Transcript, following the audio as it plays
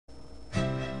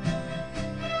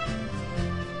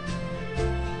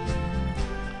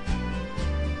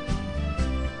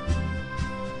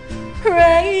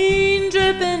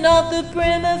off the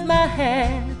brim of my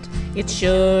hat. It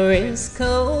sure is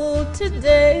cold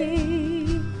today.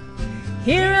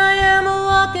 Here I am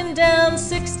walking down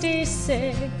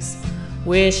 66.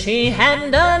 Wish he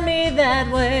hadn't done me that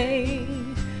way.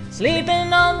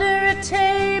 Sleeping under a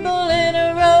table in a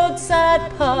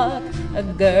roadside park, a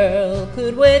girl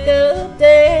could wake up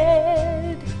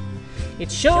dead. It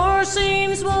sure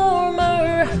seems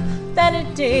warmer than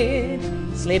it did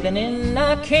sleeping in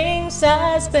a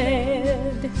king-size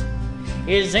bed.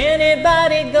 Is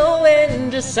anybody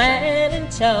going to San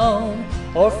Antone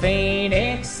or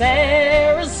Phoenix,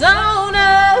 Arizona?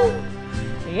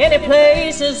 Any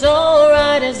place is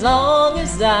alright as long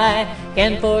as I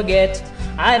can forget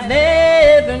I've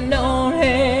never known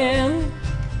him.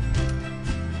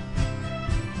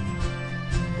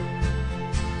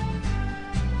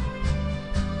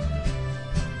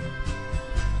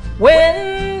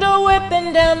 Wind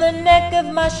whipping down the neck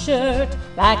of my shirt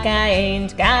like I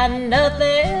ain't got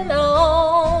nothing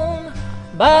on.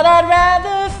 But I'd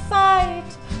rather fight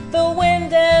the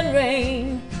wind and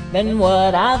rain than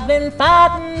what I've been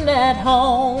fighting at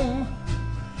home.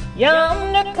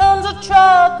 Yonder comes a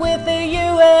truck with the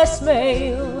U.S.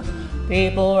 mail,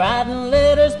 people writing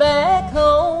letters back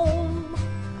home.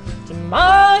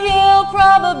 Tomorrow he'll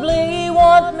probably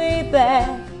want me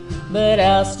back, but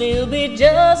I'll still be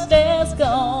just as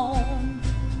gone.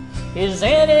 Is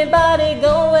anybody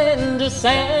going to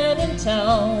San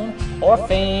Antone or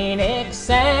Phoenix,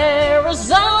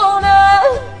 Arizona?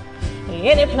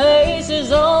 Any place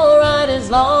is alright as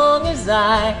long as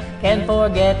I can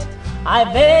forget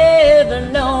I've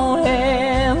ever known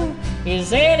him.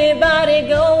 Is anybody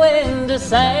going to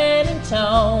San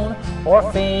Antone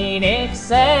or Phoenix,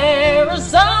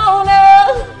 Arizona?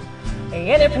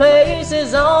 Any place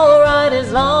is alright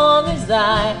as long as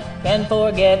I can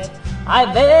forget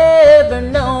I've ever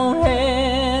known him.